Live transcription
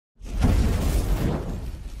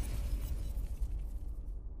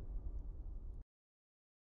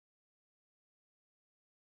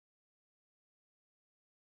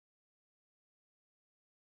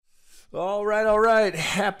All right, all right.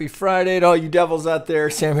 Happy Friday to all you devils out there.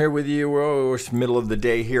 Sam here with you. We're middle of the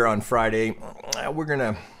day here on Friday. We're going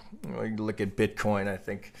to look at Bitcoin, I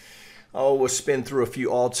think. Oh, we'll spin through a few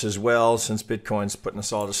alts as well, since Bitcoin's putting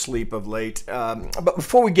us all to sleep of late. But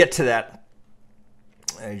before we get to that,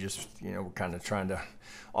 we're kind of trying to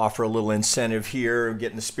offer a little incentive here, get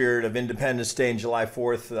in the spirit of Independence Day and July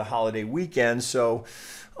 4th, the holiday weekend. So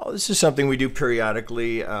this is something we do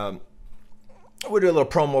periodically. We'll do a little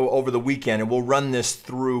promo over the weekend, and we'll run this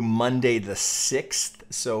through Monday the 6th.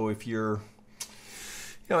 So if you're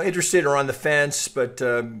interested or on the fence, but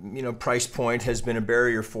price point has been a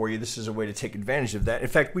barrier for you, this is a way to take advantage of that. In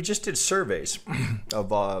fact, we just did surveys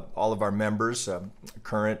of all of our members,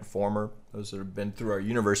 current, former, those that have been through our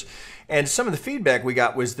universe. And some of the feedback we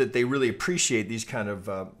got was that they really appreciate these kind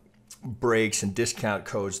of breaks and discount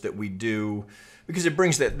codes that we do, because it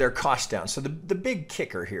brings their cost down. So the big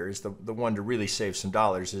kicker here is the one to really save some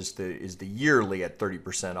dollars is the yearly at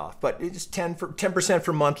 30% off. But it's 10%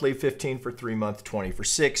 for monthly, 15 for 3 month, 20 for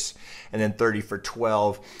 6, and then 30 for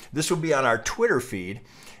 12. This will be on our Twitter feed.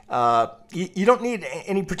 You don't need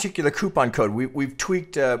any particular coupon code. We've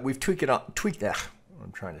tweaked it.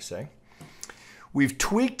 I'm trying to say. We've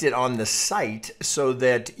tweaked it on the site so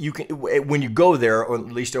that you can, when you go there, or at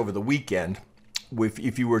least over the weekend,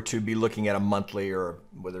 if you were to be looking at a monthly, or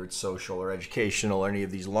whether it's social or educational or any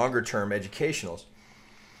of these longer term educationals,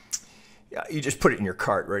 you just put it in your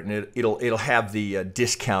cart, right? And it'll have the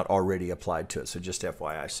discount already applied to it. So just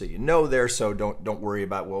FYI, so you know there. So don't worry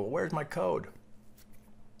about, well, where's my code?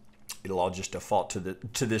 It'll all just default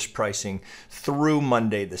to this pricing through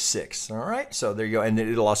Monday the 6th. All right, so there you go, and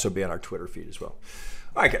it'll also be on our Twitter feed as well.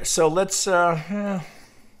 All right, guys. So let's go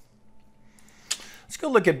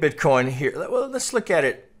look at Bitcoin here. Well, let's look at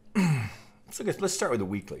it. Let's start with the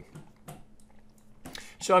weekly.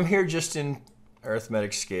 So I'm here just in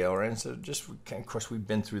arithmetic scale, right? And so of course, we've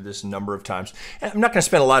been through this a number of times. And I'm not going to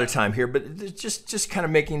spend a lot of time here, but just kind of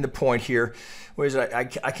making the point here, whereas I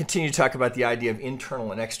continue to talk about the idea of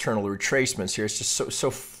internal and external retracements here. It's just so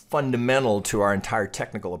fundamental to our entire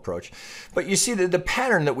technical approach. But you see the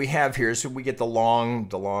pattern that we have here is we get the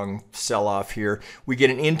long sell-off here. We get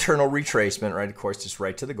an internal retracement, right? Of course, just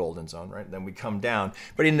right to the golden zone, right? And then we come down.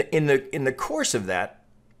 But in the course of that,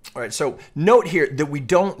 all right, so note here that we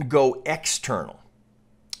don't go external,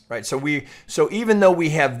 right? So even though we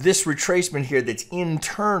have this retracement here that's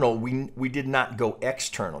internal, we did not go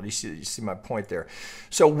external. You see my point there.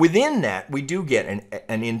 So within that, we do get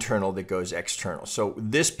an internal that goes external. So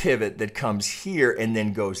this pivot that comes here and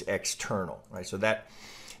then goes external, right? So that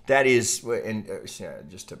is, and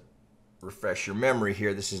just to refresh your memory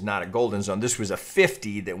here, this is not a golden zone. This was a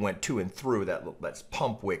 50 that went to and through. That's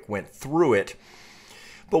pump wick went through it.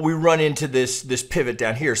 But we run into this pivot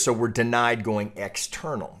down here, so we're denied going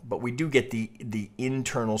external. But we do get the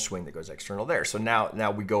internal swing that goes external there. So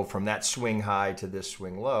now we go from that swing high to this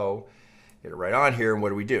swing low, get it right on here, and what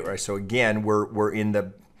do we do? Right? So again, we're in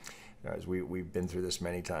the, as we've been through this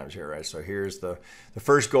many times here, right? So here's the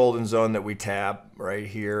first golden zone that we tap right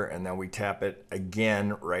here, and then we tap it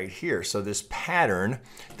again right here. So this pattern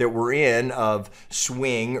that we're in of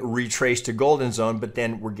swing, retrace to golden zone, but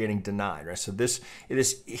then we're getting denied, right? So this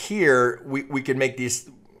here, we can make this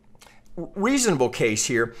reasonable case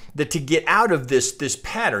here that to get out of this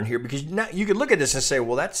pattern here, because now you could look at this and say,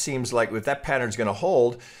 well, that seems like if that pattern's going to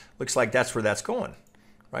hold, looks like that's where that's going.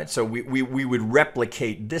 Right, so we would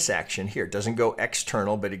replicate this action here. It doesn't go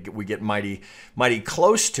external, but we get mighty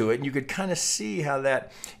close to it. And you could kind of see how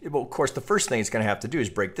that, well, of course, the first thing it's going to have to do is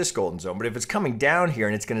break this golden zone. But if it's coming down here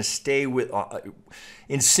and it's going to stay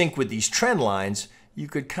in sync with these trend lines, you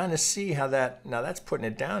could kind of see how that, now that's putting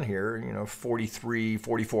it down here, 43,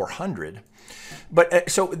 4,400. But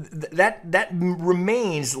so that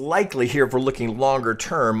remains likely here, if we're looking longer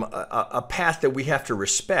term, a path that we have to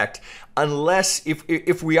respect, unless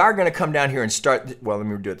if we are going to come down here and start, well, let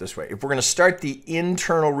me do it this way. If we're going to start the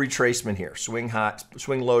internal retracement here, swing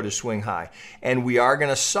low to swing high, and we are going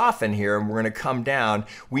to soften here and we're going to come down,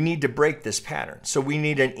 we need to break this pattern. So we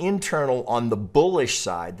need an internal on the bullish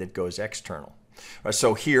side that goes external.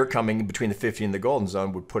 So here, coming between the 50 and the golden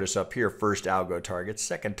zone, would put us up here. First algo target,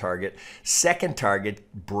 second target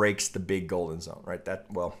breaks the big golden zone, right? Yeah,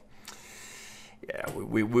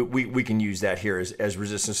 we can use that here as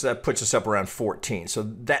resistance. So that puts us up around 14. So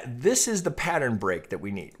this is the pattern break that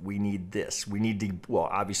we need. We need this. We need to, well,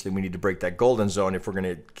 obviously we need to break that golden zone if we're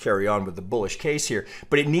going to carry on with the bullish case here.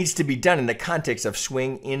 But it needs to be done in the context of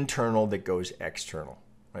swing internal that goes external.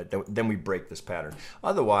 Right? Then we break this pattern.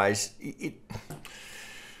 Otherwise,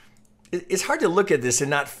 it's hard to look at this and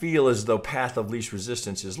not feel as though path of least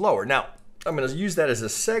resistance is lower. Now, I'm going to use that as a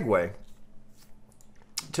segue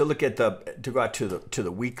to look at to go out to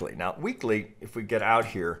the weekly. Now, weekly, if we get out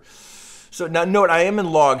here, so now note I am in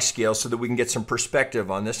log scale so that we can get some perspective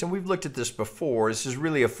on this, and we've looked at this before. This is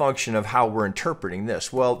really a function of how we're interpreting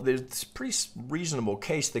this. Well, there's a pretty reasonable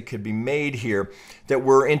case that could be made here that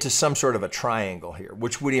we're into some sort of a triangle here,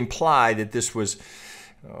 which would imply that this was,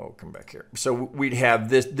 oh, come back here. So we'd have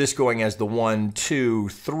this going as the 1, 2,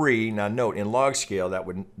 3. Now note in log scale that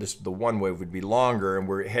the one wave would be longer, and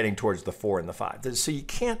we're heading towards the 4 and the 5. So you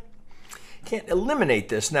can't eliminate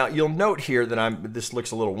this. Now you'll note here that this looks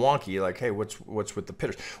a little wonky, like, hey, what's with the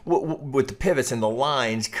pivots, with the pivots and the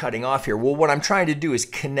lines cutting off here? Well, what I'm trying to do is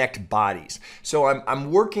connect bodies. So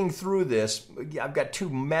I'm working through this. I've got two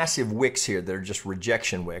massive wicks here that are just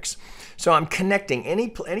rejection wicks. So I'm connecting any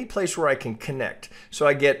place where I can connect. So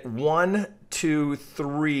I get 1, 2,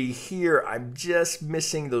 3 here. I'm just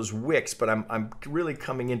missing those wicks, but I'm really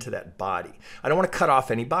coming into that body. I don't want to cut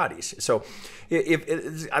off any bodies. So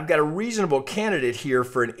if I've got a reasonable candidate here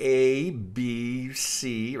for an A, B,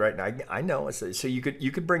 C, right? Now I know. So you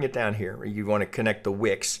could bring it down here. You want to connect the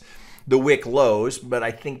wicks, the wick lows, but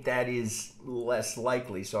I think that is less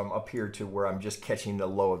likely. So I'm up here to where I'm just catching the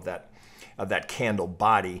low of that candle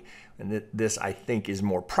body. And this, I think, is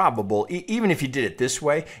more probable. Even if you did it this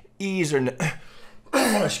way, E's are,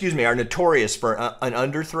 excuse me, are notorious for an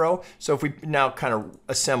underthrow. So if we now kind of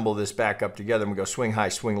assemble this back up together and we go swing high,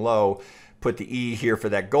 swing low, put the E here for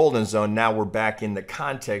that golden zone, now we're back in the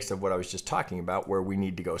context of what I was just talking about, where we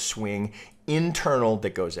need to go swing internal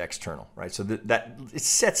that goes external, right? So that it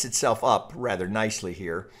sets itself up rather nicely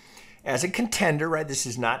here as a contender, right? This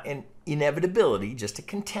is not an inevitability, just a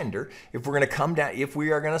contender. If we're going to come down, if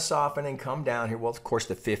we are going to soften and come down here, well, of course,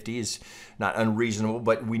 the 50 is not unreasonable,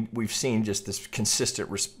 but we've seen just this consistent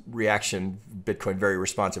reaction. Bitcoin very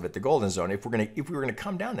responsive at the golden zone. If we were going to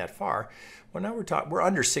come down that far, well, now we're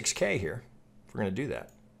under 6K here. If we're going to do that.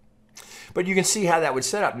 But you can see how that would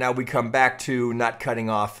set up. Now we come back to not cutting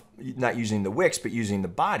off, not using the wicks, but using the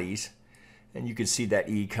bodies. And you can see that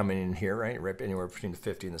E coming in here, right? Right anywhere between the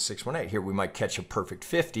 50 and the 618. Here we might catch a perfect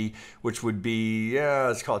 50, which would be,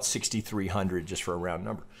 let's call it 6,300 just for a round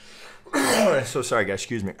number. So sorry, guys,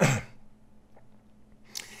 excuse me. I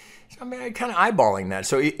mean, I'm kind of eyeballing that.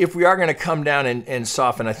 So if we are going to come down and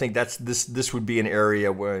soften, I think this would be an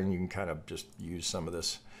area where you can kind of just use some of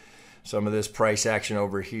this price action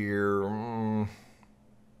over here.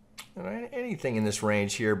 Anything in this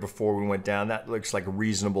range here before we went down, that looks like a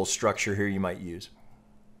reasonable structure here you might use.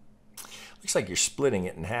 Looks like you're splitting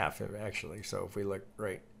it in half, actually. So if we look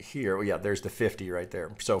right here, well, yeah, there's the 50 right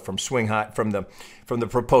there. So from swing high, from the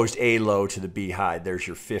proposed A low to the B high, there's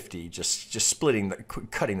your 50, just splitting,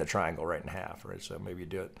 cutting the triangle right in half, right? So maybe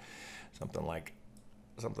do it something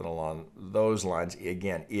along those lines.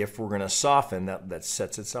 Again, if we're going to soften, that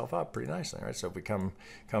sets itself up pretty nicely, right? So if we come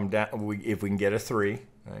down, if we can get a 3,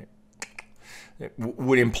 right, it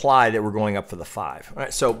would imply that we're going up for the 5. All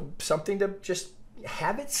right, so something to just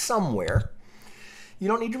have it somewhere. You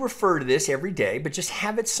don't need to refer to this every day, but just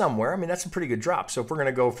have it somewhere. I mean, that's a pretty good drop. So if we're going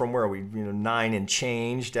to go from where are we, 9 and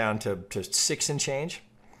change down to 6 and change,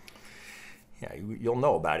 yeah, you'll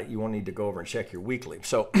know about it. You won't need to go over and check your weekly.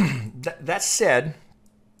 So that said,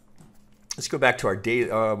 let's go back to our daily.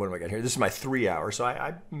 What do I got here? This is my 3 hour. So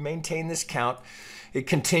I maintain this count. It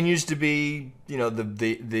continues to be,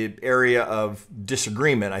 the area of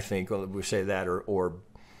disagreement, I think, well, we say that, or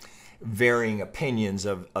varying opinions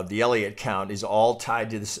of the Elliott count is all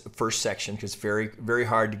tied to this first section, because it's very, very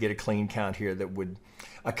hard to get a clean count here that would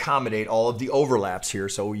accommodate all of the overlaps here.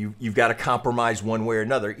 So you've got to compromise one way or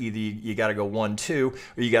another. Either you got to go 1, 2,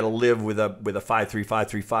 or you got to live with a 5, 3, 5,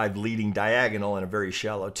 3, 5 leading diagonal and a very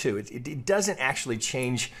shallow 2. It doesn't actually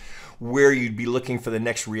change where you'd be looking for the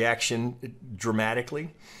next reaction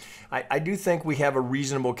dramatically. I do think we have a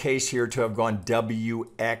reasonable case here to have gone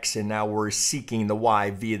WX, and now we're seeking the Y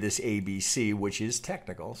via this ABC, which is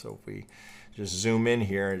technical. So if we just zoom in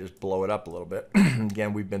here and just blow it up a little bit.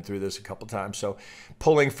 Again, we've been through this a couple times. So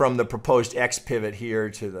pulling from the proposed X pivot here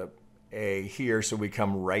to the A here, so we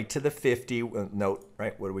come right to the 50. Note,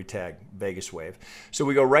 right, what do we tag? Vegas wave. So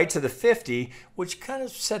we go right to the 50, which kind of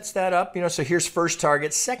sets that up. So here's first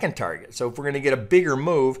target, second target. So if we're going to get a bigger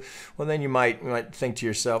move, well, then you might think to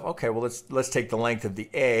yourself, okay, well, let's take the length of the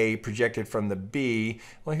A projected from the B.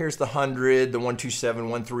 Well, here's the 100, the 127,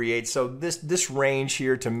 138. So this range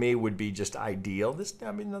here to me would be just ideal.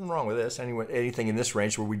 I mean, nothing wrong with this. Anything in this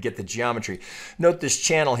range where we get the geometry. Note this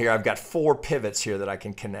channel here. I've got 4 pivots here that I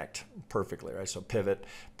can connect perfectly, right? So pivot,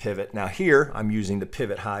 pivot. Now here I'm using the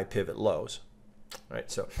pivot high, pivot lows, right?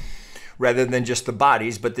 So rather than just the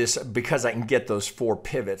bodies, but this, because I can get those 4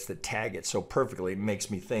 pivots that tag it so perfectly, it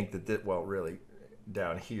makes me think that, well, really,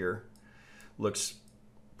 down here looks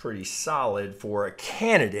pretty solid for a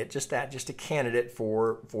candidate, just a candidate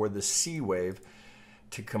for the C wave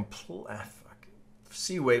to complete.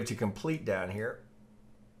 C wave to complete down here.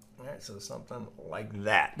 All right, so something like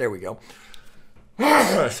that. There we go.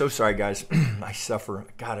 So sorry, guys. I suffer.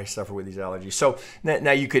 God, I suffer with these allergies. So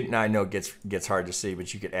now you could. Now I know it gets hard to see,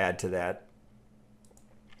 but you could add to that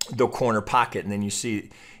the corner pocket, and then you see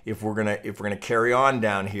if we're gonna carry on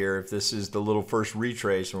down here. If this is the little first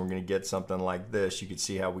retrace, and we're gonna get something like this, you could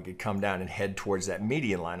see how we could come down and head towards that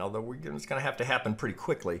median line. Although it's gonna have to happen pretty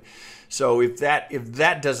quickly. So if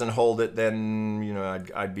that doesn't hold it, then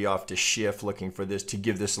I'd be off to shift, looking for this to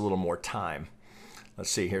give this a little more time. Let's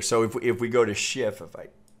see here. So if we go to shift, if I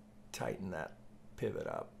tighten that pivot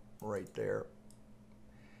up right there,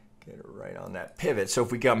 get it right on that pivot. So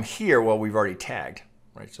if we come here, well, we've already tagged.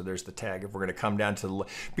 Right, so there's the tag. If we're going to come down to the,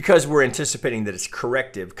 because we're anticipating that it's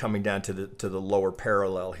corrective, coming down to the lower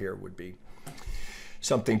parallel here would be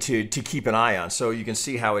something to keep an eye on. So you can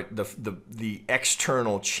see how the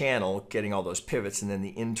external channel getting all those pivots, and then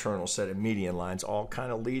the internal set of median lines all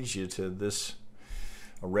kind of leads you to this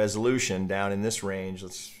a resolution down in this range.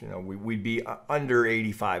 We'd be under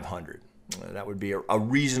 8,500. That would be a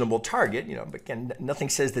reasonable target. But again, nothing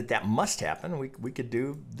says that must happen. We could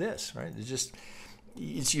do this, right?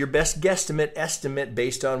 It's your best guesstimate estimate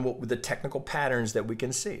based on what the technical patterns that we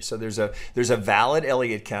can see. So there's a valid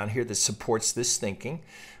Elliott count here that supports this thinking.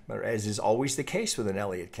 But as is always the case with an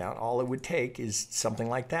Elliott count, all it would take is something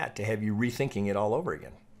like that to have you rethinking it all over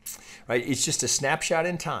again. Right? It's just a snapshot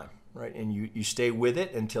in time, right? And you stay with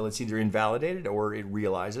it until it's either invalidated or it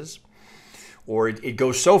realizes, or it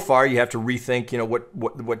goes so far you have to rethink,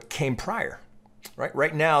 what came prior.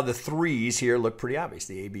 Right now, the threes here look pretty obvious.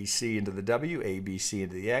 The ABC into the W, ABC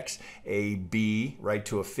into the X, AB right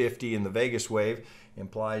to a 50 in the Vegas wave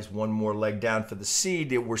implies one more leg down for the C.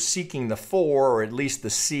 We're seeking the 4, or at least the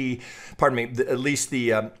C, at least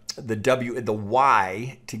the W, the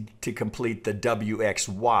Y to complete the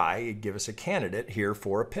WXY, give us a candidate here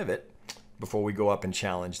for a pivot before we go up and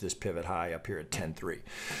challenge this pivot high up here at 10.3.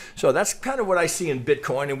 So that's kind of what I see in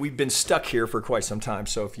Bitcoin, and we've been stuck here for quite some time.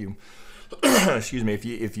 So if you excuse me,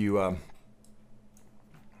 if you oh,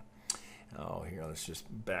 here, let's just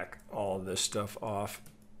back all this stuff off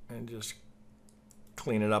and just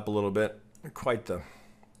clean it up a little bit. Quite the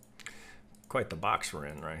box we're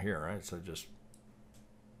in right here, right? So just,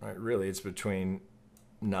 right, really it's between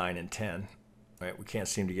 9 and 10, right? We can't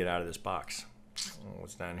seem to get out of this box.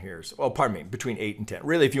 What's down here? So, pardon me, between 8 and 10.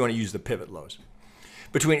 Really, if you want to use the pivot lows.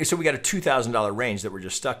 So we got a $2,000 range that we're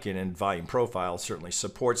just stuck in, and volume profile certainly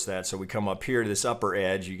supports that. So we come up here to this upper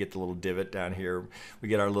edge, you get the little divot down here, we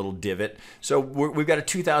get our little divot. So we've got a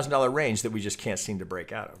 $2,000 range that we just can't seem to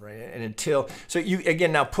break out of, right? And until, so you,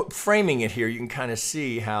 again, now framing it here, you can kind of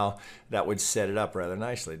see how that would set it up rather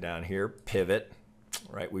nicely down here, pivot.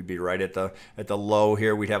 Right, we'd be right at the low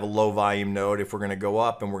here. We'd have a low volume node. If we're going to go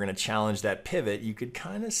up and we're going to challenge that pivot, you could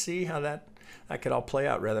kind of see how that could all play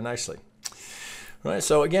out rather nicely. Right,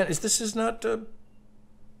 so again, this is not a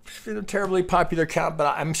terribly popular count,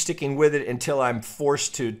 but I'm sticking with it until I'm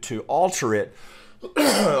forced to alter it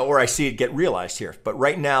or I see it get realized here. But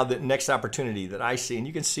right now, the next opportunity that I see, and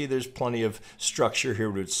you can see there's plenty of structure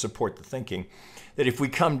here to support the thinking, that if we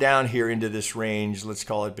come down here into this range, let's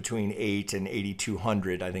call it between 8 and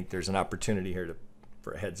 8,200, I think there's an opportunity here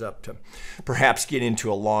for a heads up to perhaps get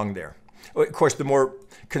into a long there. Of course, the more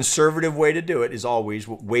conservative way to do it is always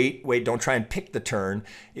wait, don't try and pick the turn.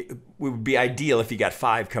 It would be ideal if you got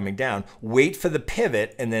 5 coming down. Wait for the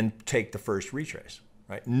pivot and then take the first retrace,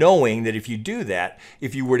 right? Knowing that if you do that,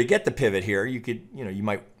 if you were to get the pivot here, you could, you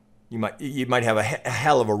might have a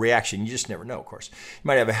hell of a reaction. You just never know, of course. You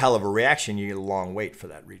might have a hell of a reaction. You get a long wait for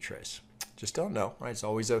that retrace. Just don't know, right? It's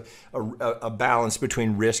always a balance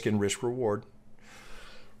between risk and risk reward.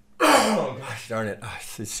 Oh, gosh darn it.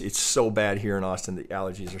 It's so bad here in Austin. The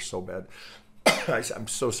allergies are so bad. I'm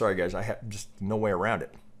so sorry, guys. I have just no way around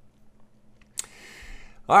it.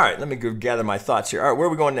 All right, let me go gather my thoughts here. All right, where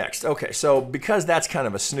are we going next? Okay, so because that's kind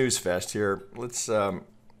of a snooze fest here, let's...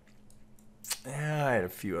 I had a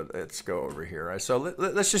few. Let's go over here. Right? So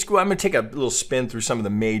let's just go. I'm going to take a little spin through some of the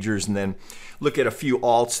majors and then look at a few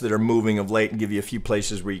alts that are moving of late and give you a few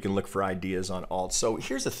places where you can look for ideas on alts. So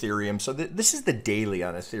here's Ethereum. So this is the daily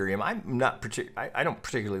on Ethereum. I don't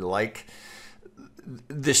particularly like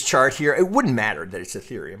this chart here. It wouldn't matter that it's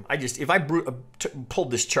Ethereum. If I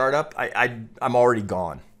pulled this chart up, I'm already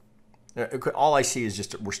gone. All I see is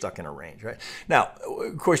just we're stuck in a range, right? Now,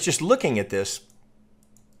 of course, just looking at this,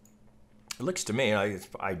 it looks to me like it's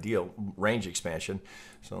ideal range expansion.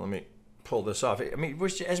 So let me pull this off. I mean,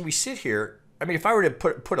 as we sit here, I mean, if I were to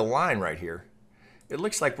put a line right here, it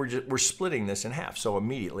looks like we're splitting this in half. So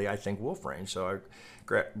immediately I think wolf range. So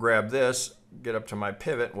I grab this, get up to my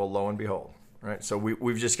pivot. Well, lo and behold, right? So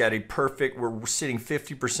we've just got a perfect, we're sitting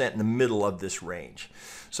 50% in the middle of this range.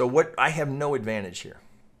 So I have no advantage here.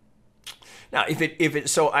 Now,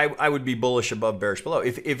 so I would be bullish above, bearish below.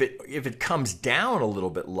 If it comes down a little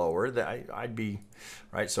bit lower, that I'd be,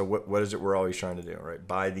 right? So what is it we're always trying to do, right?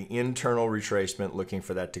 Buy the internal retracement, looking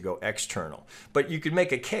for that to go external. But you could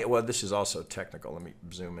make a case. Well, this is also technical. Let me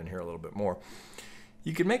zoom in here a little bit more.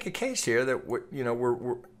 You could make a case here that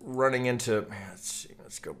we're running into. Let's see.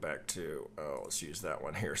 Let's go back to. Let's use that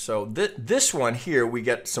one here. So this one here, we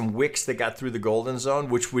got some wicks that got through the golden zone,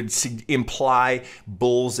 which would imply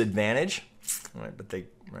bull's advantage. Right, but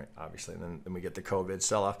obviously then we get the COVID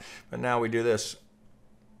sell-off. But now we do this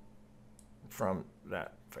from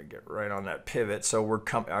that. If I get right on that pivot, so we're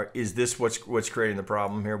is this what's creating the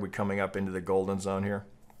problem here? We're coming up into the golden zone here.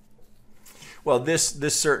 Well, this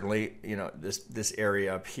certainly, this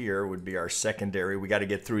area up here would be our secondary. We got to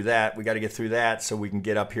get through that. We got to get through that so we can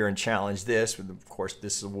get up here and challenge this. Of course,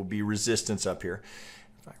 this will be resistance up here.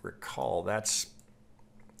 If I recall, that's.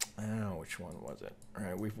 Which one was it? All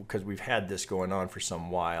right, because we've had this going on for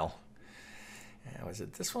some while. Was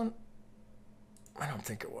it this one? I don't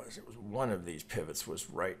think it was. It was one of these pivots was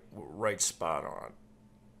right spot on.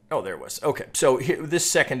 Oh, there it was. Okay, so here, this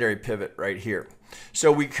secondary pivot right here.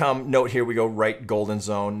 So we note here, we go right golden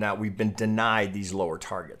zone. Now we've been denied these lower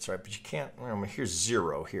targets, right? But you can't. Here's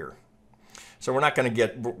 0 here. So we're not going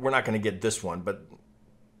to get this one, but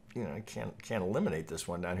you can't eliminate this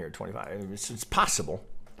one down here at 25. I mean, it's possible.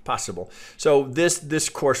 So this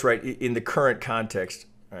course, right, in the current context,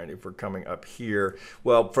 all right, if we're coming up here,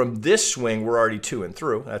 well, from this swing, we're already to and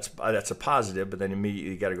through. That's a positive, but then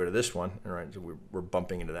immediately you got to go to this one, all right, so we're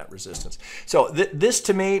bumping into that resistance. So this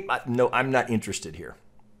to me, no, I'm not interested here.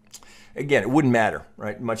 Again, it wouldn't matter,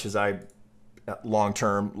 right? Much as I,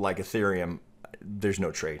 long-term, like Ethereum, there's no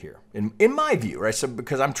trade here, in my view, right? So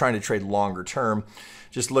because I'm trying to trade longer term,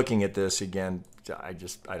 just looking at this again, I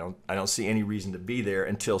don't see any reason to be there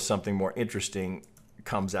until something more interesting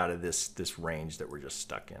comes out of this range that we're just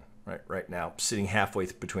stuck in right now, sitting halfway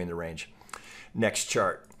between the range. Next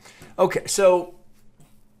chart. Okay, so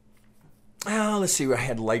let's see. I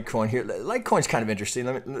had Litecoin here. Litecoin's kind of interesting.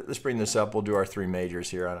 Let's bring this up. We'll do our 3 majors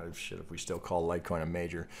here. I don't know if we still call Litecoin a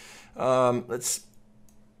major. Let's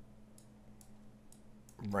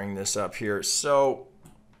bring this up here. So.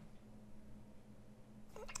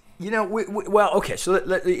 Well, okay. So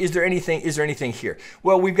is there anything here?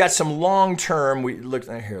 Well, we've got some long term. We look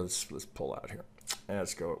here. Let's pull out here.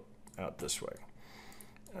 Let's go out this way.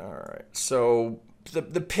 All right. So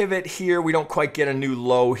the pivot here, we don't quite get a new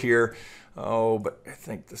low here. Oh, but I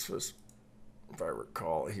think this was, if I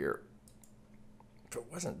recall here, if it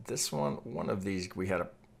wasn't this one of these we had a.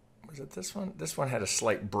 Was it this one? This one had a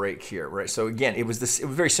slight break here, right? So again, it was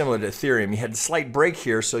very similar to Ethereum. You had a slight break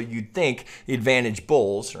here, so you'd think the advantage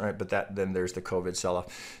bulls, right? But then there's the COVID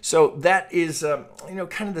sell-off. So that is,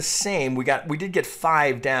 kind of the same. We did get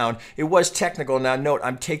 5 down. It was technical. Now note,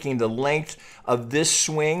 I'm taking the length of this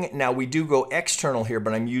swing. Now we do go external here,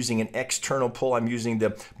 but I'm using an external pull. I'm using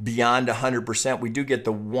the beyond 100%. We do get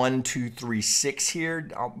the 1, 2, 3, 6 here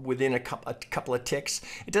within a couple of ticks.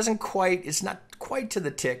 It's not quite to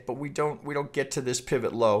the tick, but we don't get to this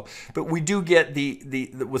pivot low, but we do get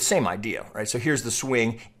the same idea, right? So here's the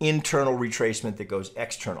swing, internal retracement that goes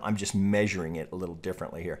external. I'm just measuring it a little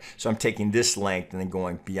differently here. So I'm taking this length and then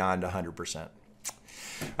going beyond 100%. All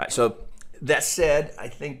right, so that said, I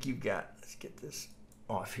think you've got, let's get this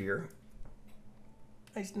off here.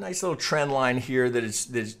 Nice little trend line here that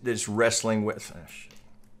it's wrestling with.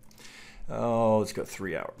 Let's go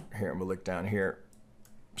 3 hour here and we'll look down here.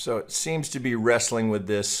 So it seems to be wrestling with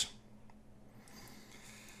this.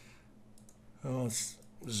 Let's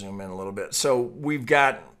zoom in a little bit. So we've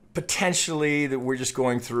got potentially that we're just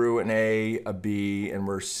going through an A, a B, and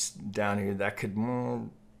we're down here. That could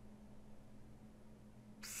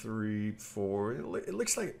 3, 4. It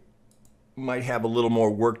looks like it might have a little more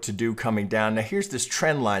work to do coming down. Now here's this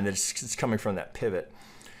trend line that's coming from that pivot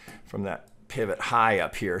high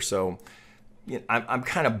up here. So I'm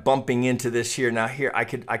kind of bumping into this here. Now here I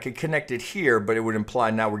could connect it here, but it would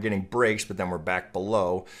imply now we're getting breaks, but then we're back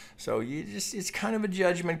below. So it's kind of a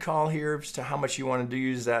judgment call here as to how much you want to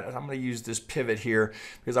use that. I'm going to use this pivot here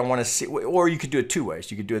because I want to see, or you could do it 2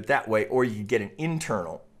 ways. You could do it that way, or you could get an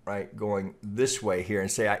internal, right, going this way here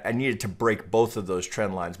and say I needed to break both of those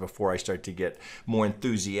trend lines before I start to get more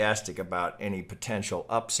enthusiastic about any potential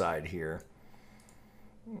upside here.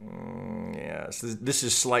 Yeah, so this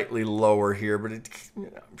is slightly lower here, but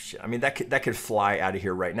I mean, that could fly out of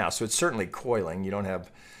here right now. So it's certainly coiling. You don't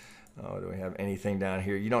have, oh, do we have anything down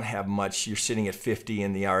here? You don't have much. You're sitting at 50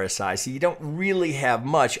 in the RSI. So you don't really have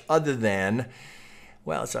much other than,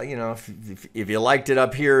 well, so, you know, if you liked it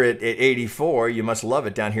up here at 84, you must love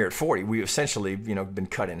it down here at 40. We've essentially, you know, been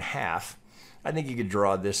cut in half. I think you could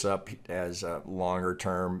draw this up as a longer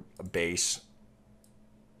term base.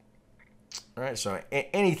 All right, so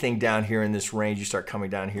anything down here in this range, you start coming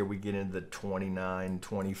down here, we get into the 29,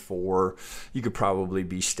 24. You could probably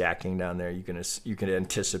be stacking down there. You can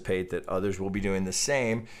anticipate that others will be doing the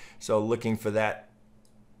same. So looking for that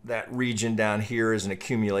region down here is an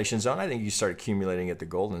accumulation zone. I think you start accumulating at the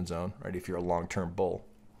golden zone, right? If you're a long-term bull.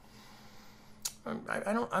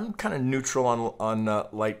 I'm kind of neutral on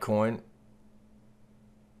Litecoin.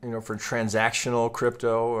 You know, for transactional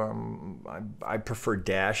crypto, I prefer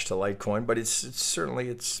Dash to Litecoin, but it's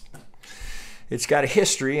certainly got a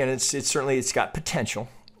history, and it's got potential.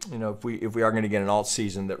 You know, if we are going to get an alt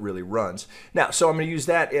season that really runs. Now, so I'm going to use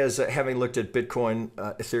that as having looked at Bitcoin,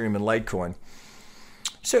 Ethereum, and Litecoin.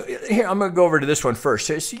 So here, I'm going to go over to this one first.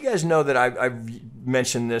 So you guys know that I've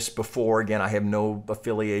mentioned this before. Again, I have no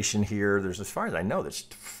affiliation here. As far as I know, that's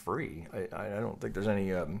free. I don't think there's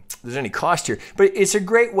any cost here. But it's a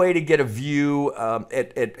great way to get a view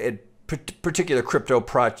at particular crypto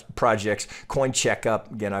projects. Coin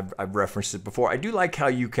Checkup, again, I've referenced it before. I do like how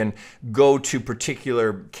you can go to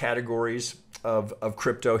particular categories of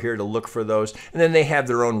crypto here to look for those, and then they have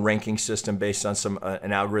their own ranking system based on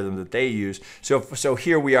an algorithm that they use. So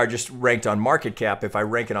here we are just ranked on market cap. If I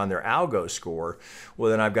rank it on their algo score,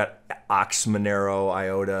 well, then I've got Ox, Monero,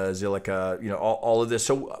 IOTA, Zilliqa, you know, all of this.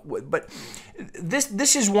 So, but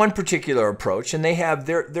this is one particular approach, and they have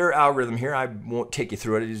their algorithm here. I won't take you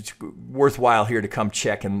through it. It's worthwhile here to come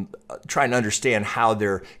check and try and understand how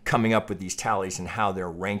they're coming up with these tallies and how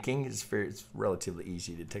they're ranking. It's relatively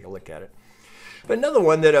easy to take a look at it. But another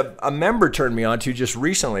one that a member turned me on to just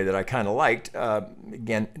recently that I kind of liked,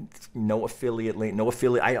 again, no affiliate link, no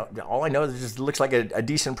affiliate. All I know is it just looks like a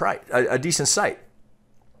decent price, a decent site.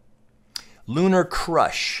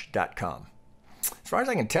 LunarCrush.com. As far as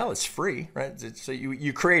I can tell, it's free, right? So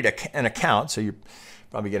you create an account, so you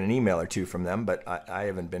probably get an email or two from them, but I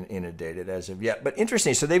haven't been inundated as of yet. But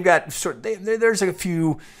interesting. So they've got there's a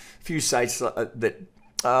few sites that.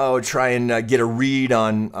 Try and get a read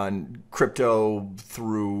on crypto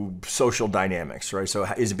through social dynamics, right? So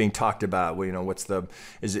is it being talked about? Well, you know,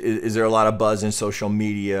 is there a lot of buzz in social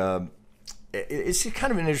media? It's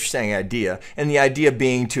kind of an interesting idea, and the idea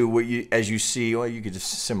being to as you see, well, you could just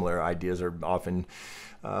similar ideas are often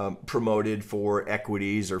promoted for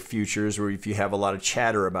equities or futures, where if you have a lot of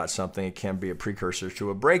chatter about something, it can be a precursor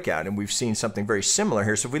to a breakout. And we've seen something very similar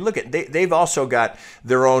here. So if we look at, they've also got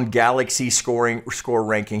their own Galaxy score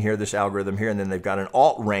ranking here, this algorithm here, and then they've got an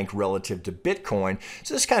alt rank relative to Bitcoin.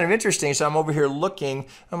 So this is kind of interesting. So I'm over here looking,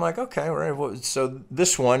 I'm like, okay, all right. So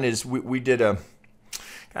this one is, we did a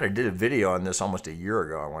video on this almost a year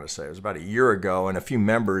ago, I want to say. It was about a year ago, and a few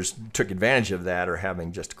members took advantage of that, or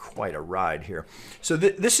having just quite a ride here. So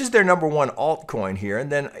this is their #1 altcoin here. And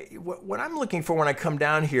then what I'm looking for when I come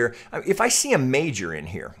down here, if I see a major in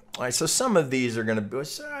here, all right, so some of these are going to be,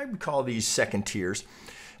 I would call these second tiers.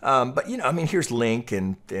 But, you know, I mean, here's Link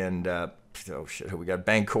and oh shit, we got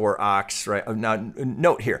Bancor, Ox, right? Now,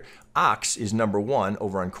 note here, Ox is #1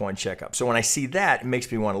 over on Coin Checkup. So when I see that, it makes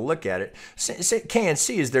me want to look at it.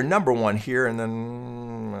 KNC is their #1 here, and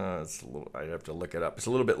then I'd have to look it up. It's a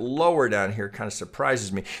little bit lower down here, kind of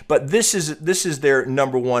surprises me. But this is their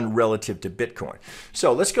 #1 relative to Bitcoin.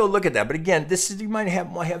 So let's go look at that. But again, you might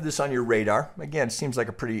have this on your radar. Again, it seems like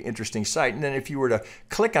a pretty interesting site. And then if you were to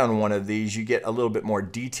click on one of these, you get a little bit more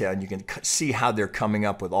detail, and you can see how they're coming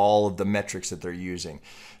up with all of the metrics that they're using.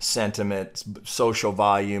 Sentiment, social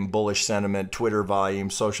volume, bullish sentiment, Twitter volume,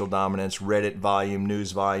 social dominance, Reddit volume,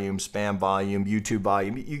 news volume, spam volume, YouTube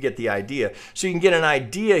volume. You get the idea. So you can get an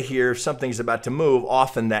idea here if something's about to move.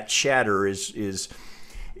 Often that chatter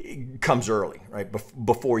comes early, right,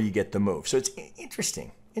 before you get the move. So it's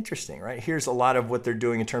interesting. Interesting, right? Here's a lot of what they're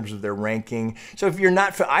doing in terms of their ranking. So if you're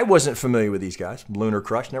not, I wasn't familiar with these guys. Lunar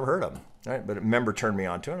Crush, never heard of them, right? But a member turned me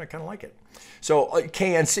on to them. I kind of like it. So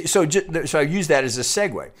KNC, so I use that as a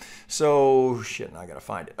segue. So shit, now I got to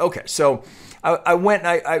find it. Okay, so I went,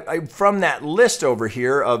 I from that list over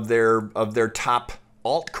here of their top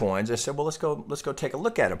altcoins, I said, well, let's go take a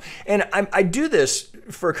look at them. And I do this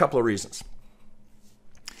for a couple of reasons.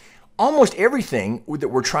 Almost everything that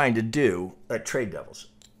we're trying to do at Trade Devils,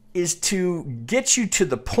 is to get you to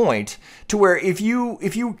the point to where if you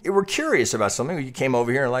were curious about something, you came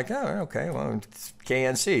over here and like, oh, okay, well, it's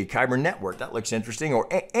KNC, Kyber Network, that looks interesting, or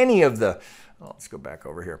any of the, let's go back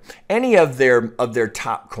over here, any of their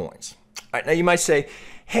top coins. All right, now you might say,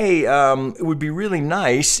 hey, it would be really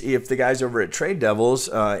nice if the guys over at Trade Devils,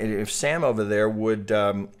 if Sam over there would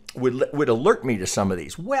alert me to some of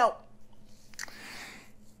these. Well,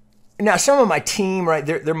 now, some of my team, right,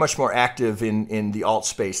 they're much more active in the alt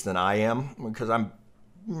space than I am because I'm,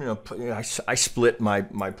 I split my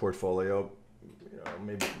portfolio,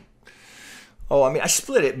 maybe. Oh, I mean, I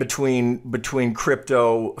split it between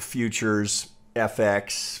crypto, futures,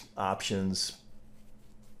 FX, options.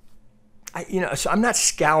 So I'm not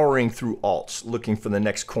scouring through alts looking for the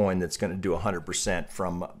next coin that's going to do 100%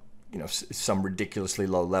 from some ridiculously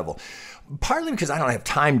low level. Partly because I don't have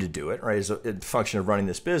time to do it, right, as a function of running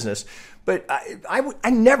this business. But I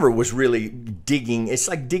never was really digging. It's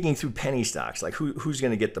like digging through penny stocks, like who's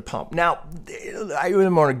going to get the pump. Now, I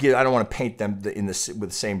don't want to paint them with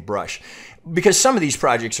the same brush, because some of these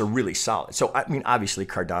projects are really solid. So, I mean, obviously,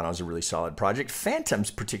 Cardano's a really solid project.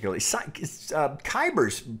 Phantom's particularly,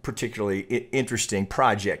 Kyber's particularly interesting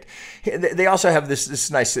project. They also have this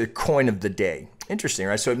nice coin of the day. Interesting,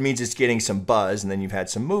 right? So it means it's getting some buzz, and then you've had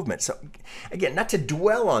some movement. So again, not to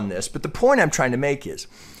dwell on this, but the point I'm trying to make is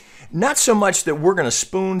not so much that we're going to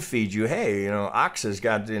spoon feed you, hey, Oxa's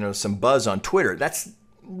got some buzz on Twitter. That's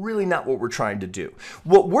really not what we're trying to do.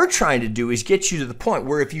 What we're trying to do is get you to the point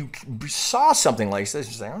where if you saw something like this,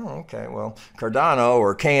 you say, oh, okay, well, Cardano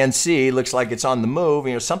or KNC looks like it's on the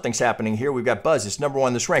move. Something's happening here. We've got buzz. It's number one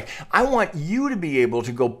in this rank. I want you to be able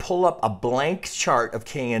to go pull up a blank chart of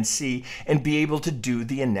KNC and be able to do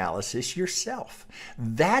the analysis yourself.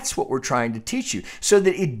 That's what we're trying to teach you, so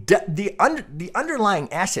that the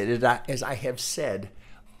underlying asset, as I have said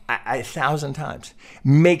 1,000 times,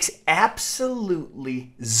 makes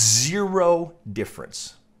absolutely zero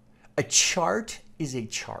difference. A chart is a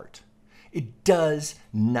chart. It does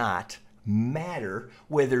not matter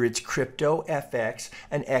whether it's crypto, FX,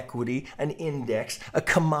 an equity, an index, a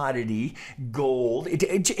commodity, gold.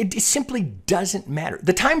 It simply doesn't matter.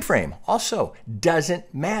 The time frame also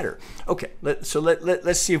doesn't matter. Okay, so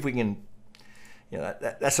let's see if we can.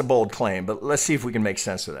 That's a bold claim, but let's see if we can make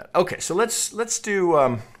sense of that. Okay, so let's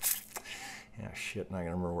do. Shit, I'm not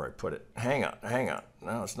gonna remember where I put it. Hang on.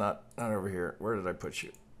 No, it's not over here. Where did I put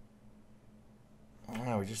you?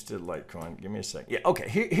 Oh, we just did Litecoin. Give me a second. Yeah, okay.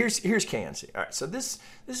 Here's KNC. All right, so this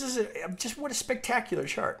is just what a spectacular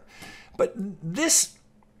chart. But this.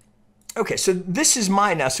 Okay, so this is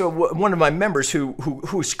mine now. So one of my members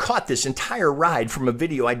who's caught this entire ride from a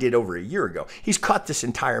video I did over a year ago, he's caught this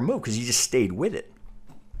entire move because he just stayed with it.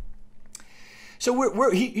 So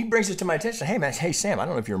he brings it to my attention. Hey, man, hey, Sam, I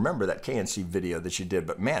don't know if you remember that KNC video that you did,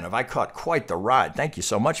 but man, have I caught quite the ride. Thank you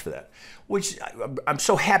so much for that. Which I'm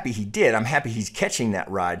so happy he did. I'm happy he's catching that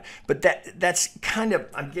ride. But that's kind of,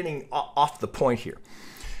 I'm getting off the point here.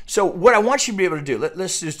 So what I want you to be able to do,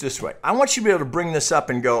 let's do it this way. I want you to be able to bring this up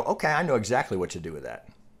and go, okay, I know exactly what to do with that.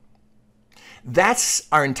 That's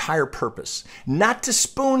our entire purpose. Not to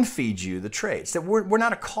spoon feed you the trades. That we're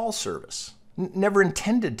not a call service. Never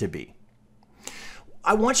intended to be.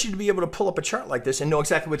 I want you to be able to pull up a chart like this and know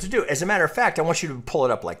exactly what to do. As a matter of fact, I want you to pull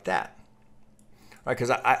it up like that. Right? Because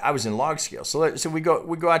I was in log scale. So we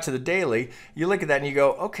go out to the daily. You look at that and you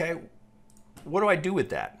go, okay, what do I do with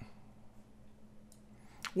that?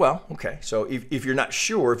 Well, okay, so if you're not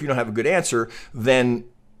sure, if you don't have a good answer, then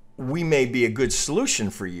we may be a good solution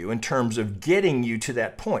for you in terms of getting you to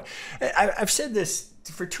that point. I've said this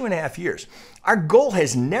for 2.5 years. Our goal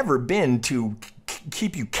has never been to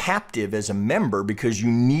keep you captive as a member because you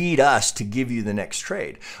need us to give you the next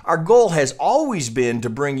trade. Our goal has always been to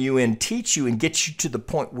bring you in, teach you, and get you to the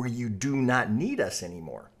point where you do not need us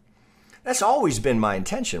anymore. That's always been my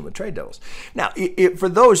intention with Trade Devils. Now, for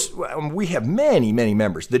those, we have many, many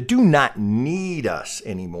members that do not need us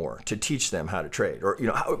anymore to teach them how to trade. Or,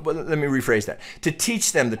 let me rephrase that. To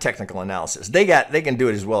teach them the technical analysis. They can do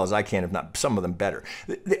it as well as I can, if not some of them better.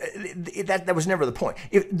 That was never the point.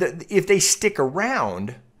 If they stick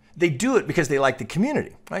around, they do it because they like the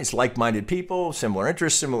community, right? It's like-minded people, similar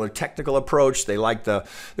interests, similar technical approach. They like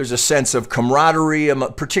there's a sense of camaraderie,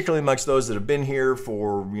 particularly amongst those that have been here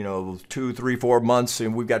for, 2, 3, 4 months.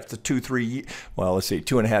 And we've got the 2, 3, well, let's see,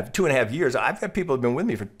 2.5 years. I've had people who've been with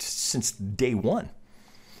me since day one.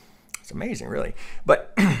 It's amazing, really.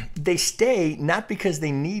 But they stay not because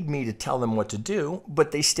they need me to tell them what to do,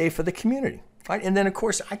 but they stay for the community. Right? And then, of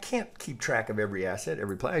course, I can't keep track of every asset,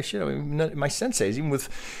 every play. I should. I mean, my senseis, even with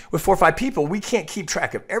 4 or 5 people, we can't keep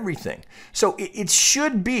track of everything. So it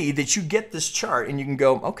should be that you get this chart and you can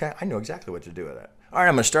go, okay, I know exactly what to do with that. All right,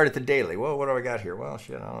 I'm going to start at the daily. Well, what do I got here? Well,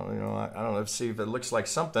 shit, I don't know. Let's see if it looks like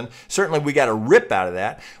something. Certainly, we got a rip out of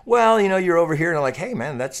that. Well, you're over here and I'm like, hey,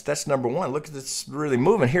 man, that's number one. Look, it's really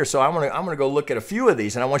moving here. So I'm gonna go look at a few of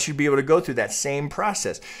these, and I want you to be able to go through that same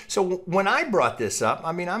process. So when I brought this up,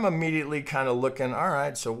 I mean, I'm immediately kind of looking. All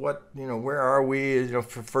right, so what, where are we?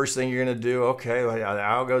 For first thing you're gonna do, okay, the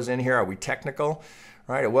algo's in here. Are we technical?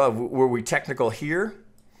 Right. Well, were we technical here?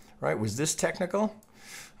 Right. Was this technical?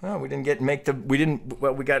 Well,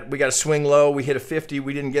 we got a swing low. We hit a 50.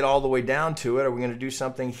 We didn't get all the way down to it. Are we going to do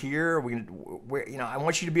something here? I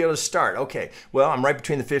want you to be able to start. Okay, well, I'm right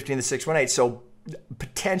between the 50 and the 618. So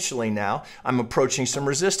potentially now I'm approaching some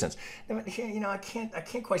resistance. I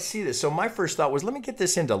can't quite see this. So my first thought was, let me get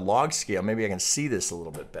this into log scale. Maybe I can see this a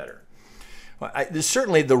little bit better. Well,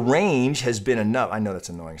 certainly the range has been enough. I know that's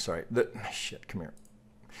annoying. Sorry. Shit, come here.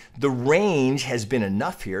 The range has been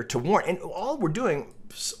enough here to warrant, and all we're doing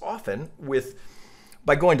often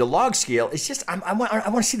by going to log scale is just I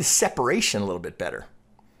want to see the separation a little bit better.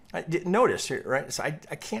 Notice here, right? So I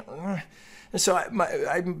can't. So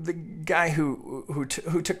the guy who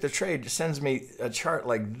took the trade sends me a chart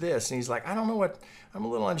like this, and he's like, I don't know what. I'm a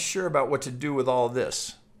little unsure about what to do with all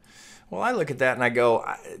this. Well, I look at that and I go,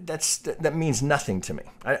 that means nothing to me.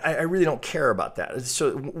 I really don't care about that.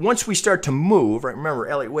 So once we start to move, right? Remember,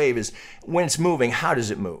 Elliott Wave is when it's moving, how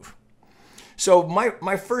does it move? So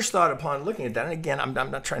my first thought upon looking at that, and again, I'm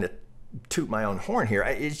not trying to toot my own horn here.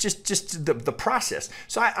 It's just the process.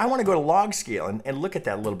 So I want to go to log scale and look at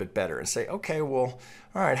that a little bit better and say, okay, well,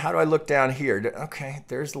 all right, how do I look down here? Okay,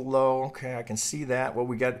 there's the low. Okay, I can see that. Well,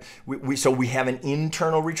 so we have an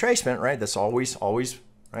internal retracement, right? That's always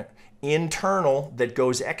right. Internal that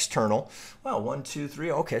goes external. Well, 1, 2,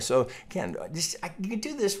 3. Okay, so again, you can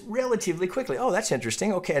do this relatively quickly. Oh, that's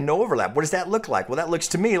interesting. Okay, and no overlap. What does that look like? Well, that looks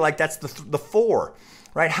to me like that's the 4.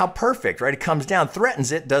 Right? How perfect, right? It comes down,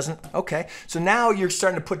 threatens it, doesn't. Okay, so now you're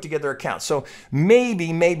starting to put together accounts. So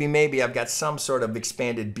maybe I've got some sort of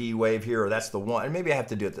expanded B wave here, or that's the one. And maybe I have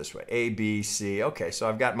to do it this way: A, B, C. Okay, so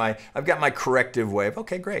I've got my corrective wave.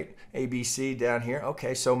 Okay, great. A, B, C down here.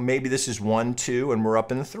 Okay, so maybe this is 1, 2, and we're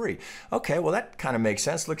up in the 3. Okay, well that kind of makes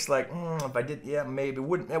sense. Looks like if I did, yeah, maybe it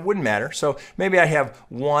wouldn't matter. So maybe I have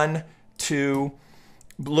 1, 2.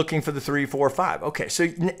 Looking for the 3, 4, 5. Okay, so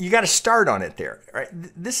you got to start on it there, right?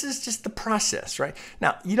 This is just the process, right?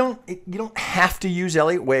 Now you don't have to use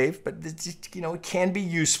Elliott Wave, but it can be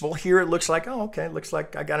useful. Here it looks like, oh, okay, it looks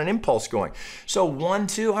like I got an impulse going. So 1,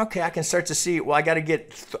 2, okay, I can start to see. Well, I got to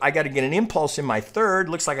get an impulse in my third.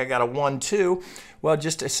 Looks like I got a 1, 2. Well,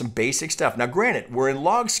 just some basic stuff. Now, granted, we're in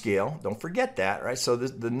log scale. Don't forget that, right? So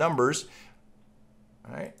the numbers,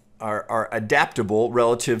 all right, are adaptable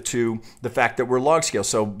relative to the fact that we're log scale.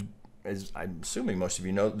 So as I'm assuming most of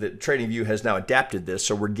you know, that TradingView has now adapted this.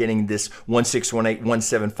 So we're getting this 1618,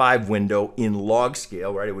 175 window in log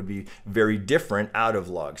scale, right? It would be very different out of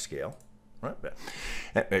log scale.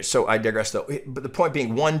 Right. So I digress though. But the point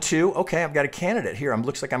being 1, 2, okay, I've got a candidate here.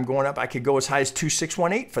 Looks like I'm going up. I could go as high as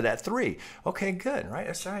 2618 for that 3. Okay, good, right?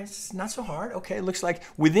 That's all right. It's not so hard. Okay, it looks like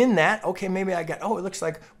within that, okay, maybe I got, oh, it looks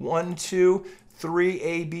like 1, 2, 3,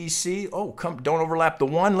 A, B, C. Oh, don't overlap the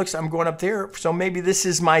 1. Looks like I'm going up there. So maybe this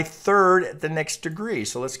is my third at the next degree.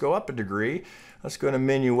 So let's go up a degree. Let's go to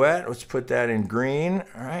minuet. Let's put that in green.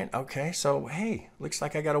 All right. Okay. So, hey, looks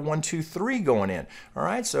like I got a 1, 2, 3 going in. All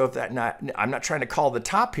right. So if I'm not trying to call the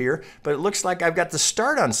top here, but it looks like I've got the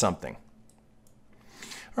start on something.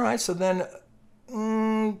 All right. So then,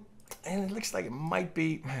 and it looks like it might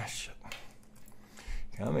be,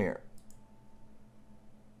 come here.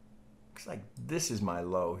 Looks like this is my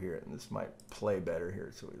low here, and this might play better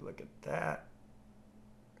here. So we look at that.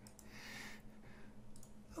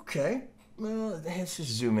 Okay. Well, let's just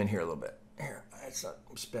zoom in here a little bit. Here, let's not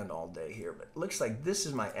spend all day here, but it looks like this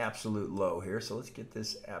is my absolute low here. So let's get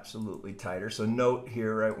this absolutely tighter. So note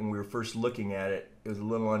here, right, when we were first looking at it, it was a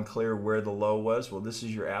little unclear where the low was. Well, this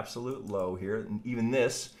is your absolute low here. And even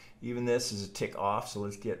this is a tick off. So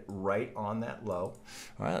let's get right on that low.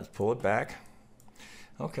 All right, let's pull it back.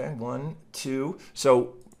 Okay, 1, 2.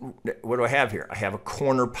 So what do I have here? I have a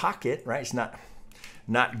corner pocket, right? It's not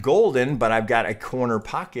golden, but I've got a corner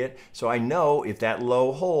pocket. So I know if that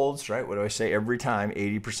low holds, right, what do I say every time?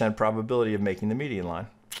 80% probability of making the median line.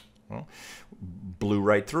 Well, blew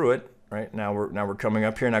right through it. right? Now we're coming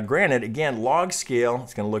up here. Now, granted, again, log scale,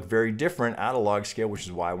 it's going to look very different out of log scale, which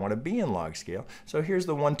is why I want to be in log scale. So here's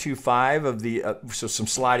the 125 of the, so some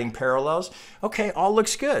sliding parallels. Okay, all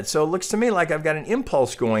looks good. So it looks to me like I've got an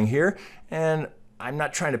impulse going here, and I'm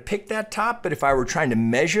not trying to pick that top, but if I were trying to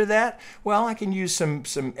measure that, well, I can use some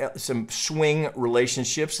swing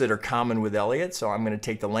relationships that are common with Elliott. So I'm going to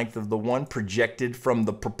take the length of the 1 projected from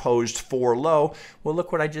the proposed 4 low. Well,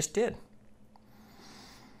 look what I just did.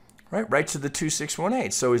 Right to the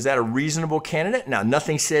 2618. So is that a reasonable candidate? Now,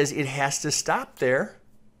 nothing says it has to stop there.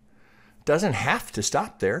 Doesn't have to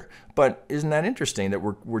stop there, but isn't that interesting that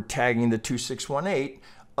we're tagging the 2618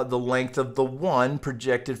 the length of the 1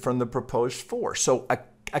 projected from the proposed 4. So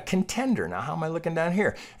a contender. Now, how am I looking down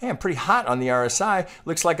here? Hey, I'm pretty hot on the RSI.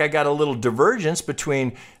 Looks like I got a little divergence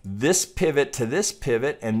between this pivot to this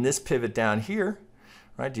pivot and this pivot down here.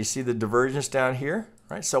 Right? Do you see the divergence down here?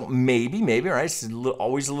 Right? So maybe, right? It's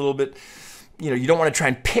always a little bit, you don't want to try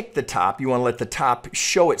and pick the top. You want to let the top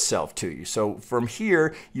show itself to you. So from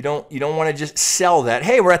here, you don't want to just sell that.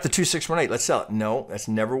 Hey, we're at the 2618. Let's sell it. No, that's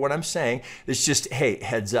never what I'm saying. It's just, hey,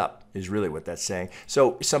 heads up is really what that's saying.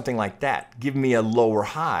 So something like that. Give me a lower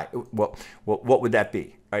high. Well, what would that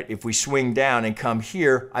be? Right? If we swing down and come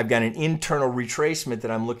here, I've got an internal retracement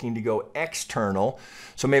that I'm looking to go external.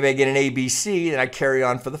 So maybe I get an ABC and I carry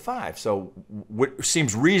on for the 5. So what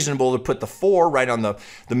seems reasonable to put the 4 right on the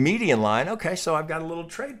median line. Okay, so I've got a little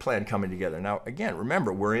trade plan coming together. Now, again,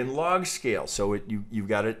 remember, we're in log scale, so you've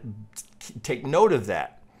got to take note of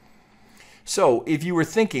that. So if you were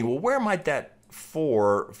thinking, well, where might that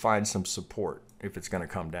 4 find some support if it's going to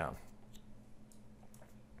come down?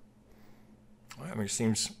 I mean, it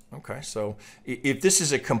seems, okay, so if this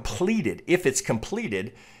is if it's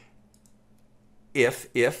completed,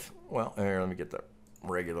 well, here, let me get the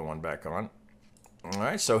regular one back on. All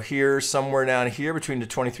right, so here, somewhere down here between the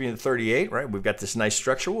 23 and the 38, right, we've got this nice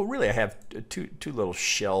structure. Well, really, I have two little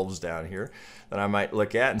shelves down here that I might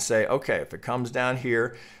look at and say, okay, if it comes down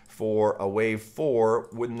here for a wave 4,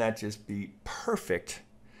 wouldn't that just be perfect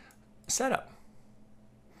setup?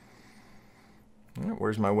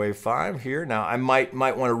 Where's my wave 5 here? Now I might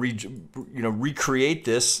want to recreate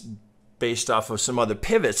this based off of some other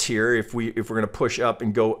pivots here if we're going to push up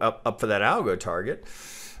and go up for that algo target.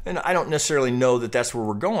 And I don't necessarily know that that's where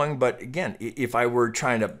we're going, but again, if I were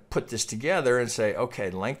trying to put this together and say,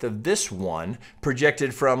 okay, length of this 1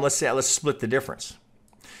 projected from, let's split the difference.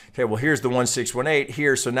 Okay, well, here's the 1618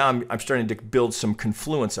 here, so now I'm starting to build some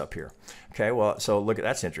confluence up here. Okay, well, so look at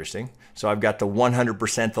that's interesting. So I've got the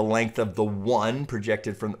 100% the length of the 1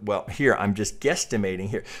 projected from, well, here I'm just guesstimating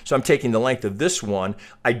here. So I'm taking the length of this 1.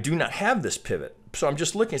 I do not have this pivot. So I'm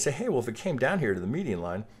just looking and say, hey, well, if it came down here to the median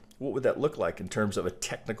line, what would that look like in terms of a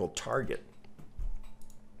technical target?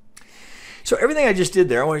 So everything I just did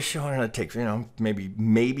there, I want to show how it takes,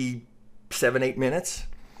 maybe 7-8 minutes.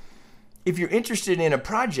 If you're interested in a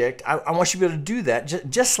project, I want you to be able to do that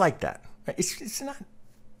just like that. It's not,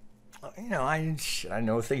 I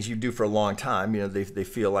know things you do for a long time. They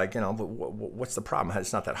feel like, but what's the problem?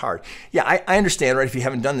 It's not that hard. Yeah, I understand, right? If you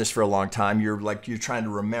haven't done this for a long time, you're trying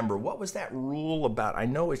to remember, what was that rule about? I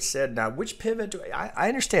know it said, now which pivot I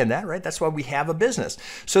understand that, right? That's why we have a business,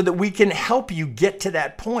 so that we can help you get to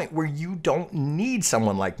that point where you don't need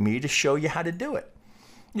someone like me to show you how to do it.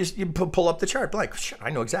 You pull up the chart, like, I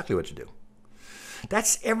know exactly what to do.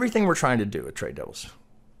 That's everything we're trying to do at Trade Devils.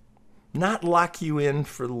 Not lock you in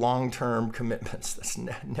for long-term commitments. That's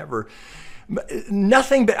never,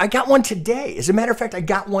 nothing but, I got one today. As a matter of fact, I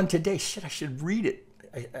got one today. Shit, I should read it.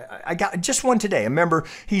 I got just one today. Remember,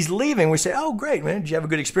 he's leaving. We say, oh, great, man. Did you have a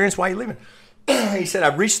good experience? Why are you leaving? He said,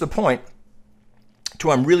 I've reached the point to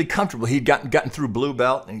where I'm really comfortable. He'd gotten through blue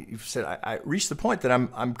belt, and he said, I reached the point that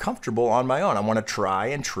I'm comfortable on my own. I want to try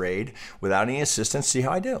and trade without any assistance, see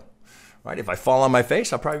how I do. Right? If I fall on my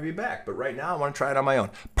face, I'll probably be back. But right now, I want to try it on my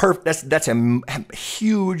own. That's a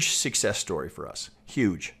huge success story for us.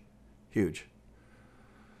 Huge.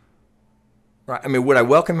 Right? I mean, would I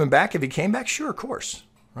welcome him back if he came back? Sure, of course.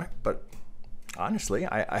 Right? But honestly,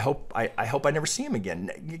 I hope I never see him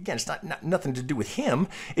again. Again, it's not nothing to do with him.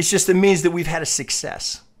 It's just it means that we've had a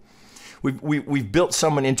success. We've built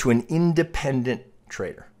someone into an independent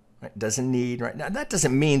trader. Right? Doesn't need, right? Now, that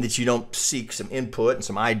doesn't mean that you don't seek some input and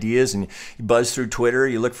some ideas and you buzz through Twitter,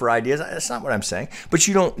 you look for ideas. That's not what I'm saying. But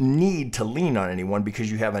you don't need to lean on anyone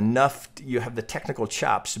because you have the technical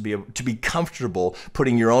chops to be comfortable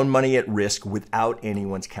putting your own money at risk without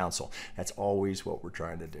anyone's counsel. That's always what we're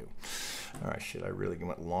trying to do. All right, shit, I really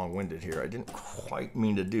went long-winded here. I didn't quite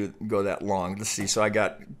mean to go that long. Let's see, so I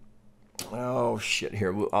got, oh shit,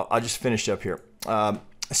 here. I'll just finish up here.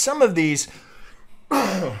 Some of these,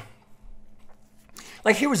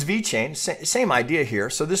 Like here was VeChain, same idea here.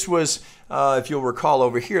 So this was, if you'll recall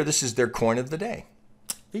over here, this is their coin of the day.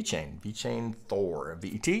 VeChain Thor,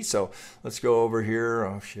 VET. So let's go over here.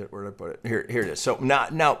 Oh shit, where did I put it? Here it is. So now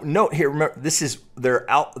note here, remember, this is their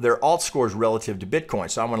alt scores relative to Bitcoin.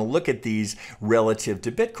 So I want to look at these relative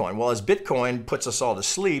to Bitcoin. Well, as Bitcoin puts us all to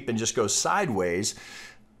sleep and just goes sideways,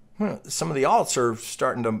 some of the alts are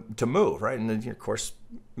starting to move, right? And then, of course,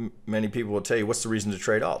 many people will tell you, what's the reason to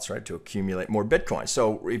trade alts, right? To accumulate more Bitcoin.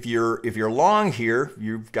 So if you're long here,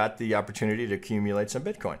 you've got the opportunity to accumulate some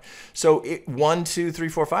Bitcoin. So 1, 2, 3,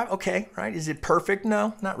 4, 5, okay, right? Is it perfect?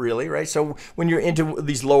 No, not really, right? So when you're into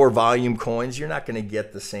these lower volume coins, you're not going to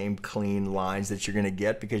get the same clean lines that you're going to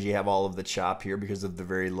get because you have all of the chop here because of the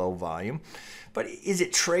very low volume. But is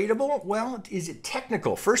it tradable? Well, is it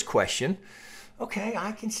technical? First question. Okay,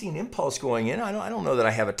 I can see an impulse going in. I don't know that I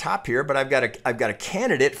have a top here, but I've got a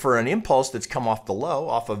candidate for an impulse that's come off the low,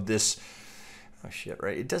 off of this. Oh shit,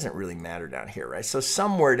 right? It doesn't really matter down here, right? So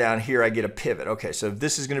somewhere down here I get a pivot. Okay, so if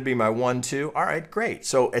this is going to be my 1, 2, all right, great.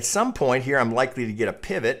 So at some point here I'm likely to get a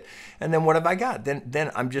pivot, and then what have I got?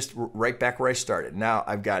 Then I'm just right back where I started. Now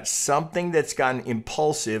I've got something that's gotten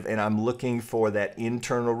impulsive, and I'm looking for that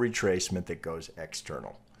internal retracement that goes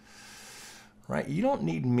external. Right? You don't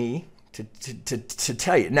need me to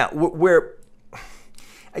tell you. Now, where,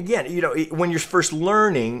 again, when you're first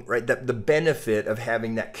learning, right, the benefit of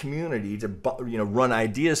having that community to, run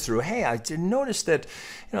ideas through. Hey, I did notice that,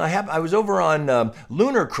 I was over on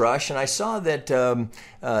Lunar Crush, and I saw that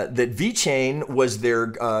that VeChain was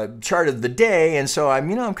their chart of the day, and so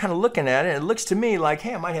I'm kind of looking at it, and it looks to me like,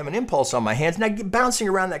 hey, I might have an impulse on my hands. Now, bouncing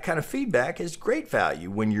around that kind of feedback is great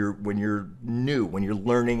value when you're new, when you're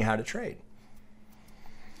learning how to trade.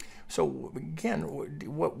 So again,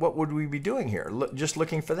 what would we be doing here? Just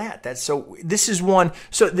looking for that. So this is one.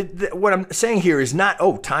 So what I'm saying here is not,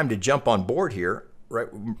 oh, time to jump on board here, right?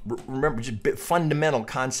 Remember, just fundamental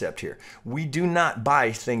concept here. We do not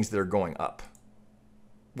buy things that are going up.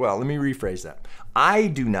 Well, let me rephrase that. I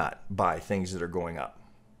do not buy things that are going up,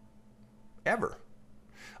 ever.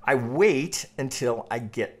 I wait until I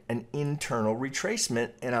get an internal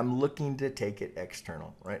retracement, and I'm looking to take it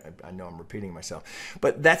external, right? I know I'm repeating myself,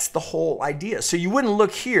 but that's the whole idea. So you wouldn't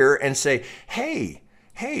look here and say, hey,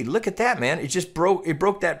 look at that, man. It just broke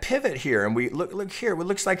that pivot here, and we look here. It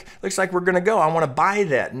looks like we're gonna go. I want to buy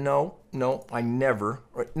that. No, I never.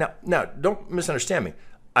 Now, don't misunderstand me.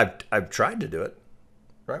 I've tried to do it.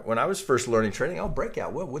 Right? When I was first learning trading, oh,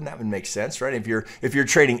 breakout. Well, wouldn't that make sense, right? If you're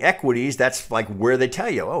trading equities, that's like where they tell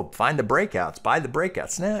you, oh, find the breakouts, buy the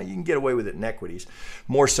breakouts. Now you can get away with it in equities,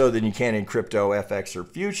 more so than you can in crypto, FX, or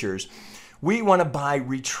futures. We want to buy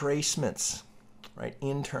retracements, right?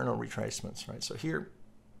 Internal retracements, right? So here,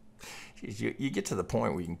 you get to the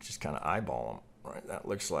point where you can just kind of eyeball them, right? That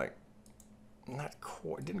looks like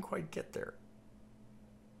didn't quite get there.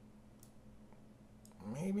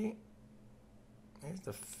 Maybe. Here's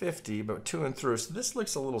the 50, but to and through. So this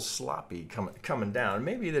looks a little sloppy coming down.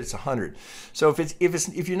 Maybe that it's 100. So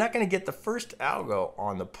if you're not going to get the first algo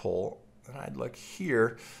on the pull, then I'd look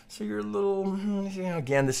here. So you're a little,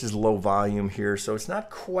 again, this is low volume here, so it's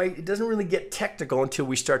not quite. It doesn't really get technical until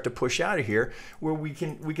we start to push out of here, where we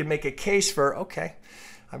can make a case for, okay,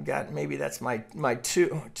 I've got, maybe that's my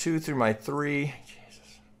two through my 3.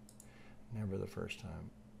 Jesus, never the first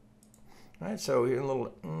time. All right, so here a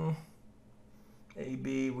little.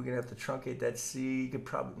 AB, we're going to have to truncate that C. You could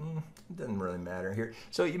probably, it doesn't really matter here.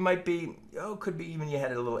 So you might be, could be even you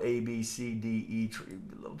had a little A, B, C, D, E,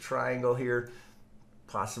 a little triangle here.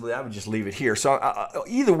 Possibly, I would just leave it here. So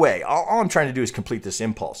either way, all I'm trying to do is complete this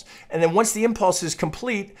impulse. And then once the impulse is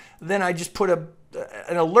complete, then I just put an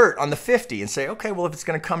alert on the 50 and say, okay, well, if it's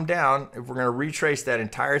going to come down, if we're going to retrace that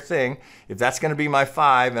entire thing, if that's going to be my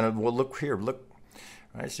 5, and we'll look here, look.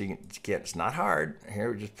 All right, so you can get, it's not hard.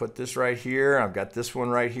 Here, we just put this right here. I've got this one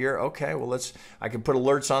right here. Okay, well, I can put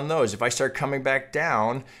alerts on those. If I start coming back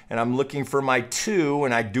down and I'm looking for my 2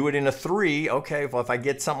 and I do it in a 3, okay, well, if I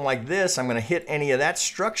get something like this, I'm going to hit any of that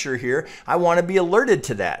structure here. I want to be alerted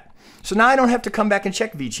to that. So now I don't have to come back and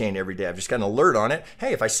check VeChain every day. I've just got an alert on it.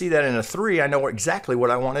 Hey, if I see that in a 3, I know exactly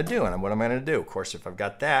what I want to do and what I'm going to do. Of course, if I've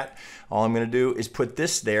got that, all I'm going to do is put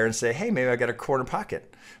this there and say, hey, maybe I got a corner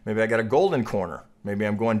pocket. Maybe I got a golden corner. Maybe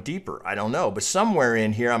I'm going deeper. I don't know. But somewhere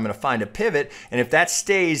in here, I'm going to find a pivot. And if that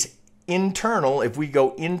stays internal, if we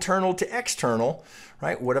go internal to external,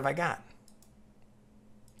 right, what have I got?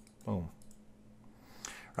 Boom.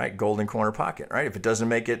 Right, golden corner pocket, right? If it doesn't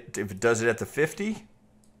make it, if it does it at the 50,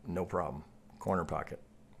 no problem. Corner pocket.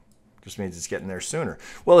 Just means it's getting there sooner.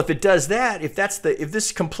 Well, if it does that, if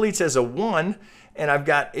this completes as a 1, and I've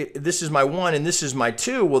got, this is my 1 and this is my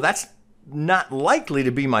 2, well, that's not likely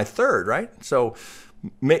to be my third, right? So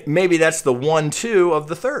maybe that's the 1-2 of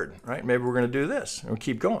the third, right? Maybe we're going to do this and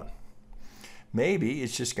keep going. Maybe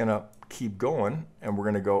it's just going to keep going and we're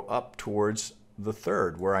going to go up towards the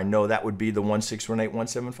third, where I know that would be the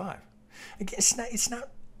 1618175. Again, it's not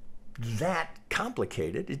that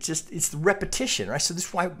complicated. It's the repetition, right? So this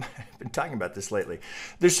is why I've been talking about this lately.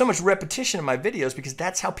 There's so much repetition in my videos because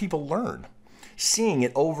that's how people learn. Seeing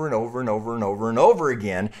it over and over and over and over and over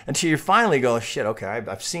again until you finally go, shit, okay,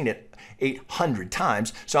 I've seen it 800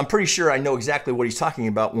 times, so I'm pretty sure I know exactly what he's talking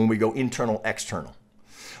about when we go internal, external.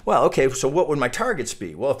 Well, okay, so what would my targets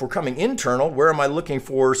be? Well, if we're coming internal, where am I looking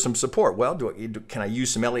for some support? Well, can I use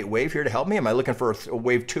some Elliott Wave here to help me? Am I looking for a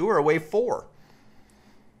wave 2 or a wave 4?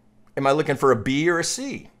 Am I looking for a B or a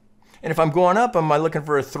C? And if I'm going up, am I looking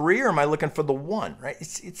for a 3 or am I looking for the 1? Right?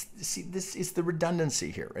 See, this is the redundancy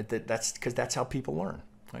here. Right? That's because that's how people learn.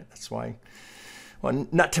 Right? That's why. Well,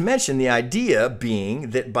 not to mention the idea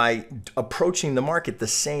being that by approaching the market the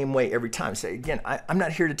same way every time. So again, I'm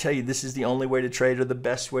not here to tell you this is the only way to trade or the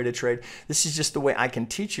best way to trade. This is just the way I can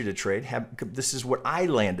teach you to trade. This is what I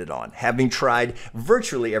landed on, having tried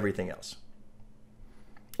virtually everything else.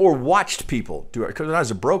 Or watched people do it. Because when I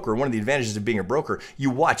was a broker, one of the advantages of being a broker,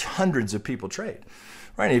 you watch hundreds of people trade.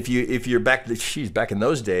 Right? If you're back in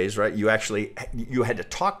those days, right? You had to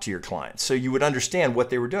talk to your clients, so you would understand what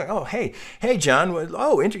they were doing. Oh, hey, John.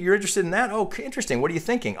 Oh, you're interested in that? Oh, interesting. What are you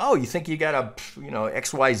thinking? Oh, you think you got a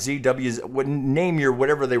X, Y, Z, W? Name your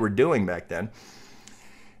whatever they were doing back then.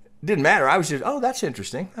 Didn't matter. I was just, oh, that's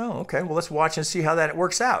interesting. Oh, okay. Well, let's watch and see how that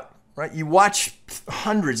works out. Right? You watch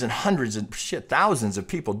hundreds and hundreds and thousands of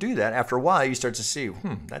people do that. After a while, you start to see,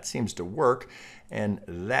 that seems to work, and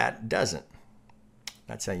that doesn't.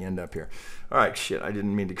 That's how you end up here. All right, shit, I did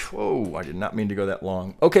not mean to go that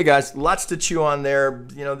long. Okay, guys, lots to chew on there.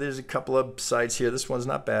 There's a couple of sites here. This one's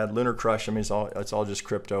not bad. Lunar Crush, I mean, it's all just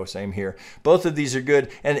crypto, same here. Both of these are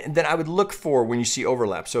good. And then I would look for when you see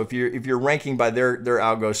overlap. So if you're ranking by their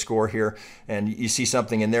algo score here and you see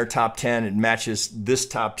something in their top 10, it matches this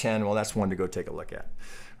top 10, well, that's one to go take a look at.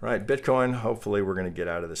 All right, Bitcoin, hopefully we're going to get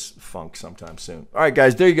out of this funk sometime soon. All right,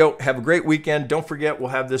 guys, there you go. Have a great weekend. Don't forget, we'll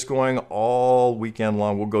have this going all weekend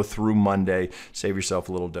long. We'll go through Monday. Save yourself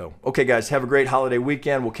a little dough. Okay, guys, have a great holiday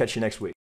weekend. We'll catch you next week.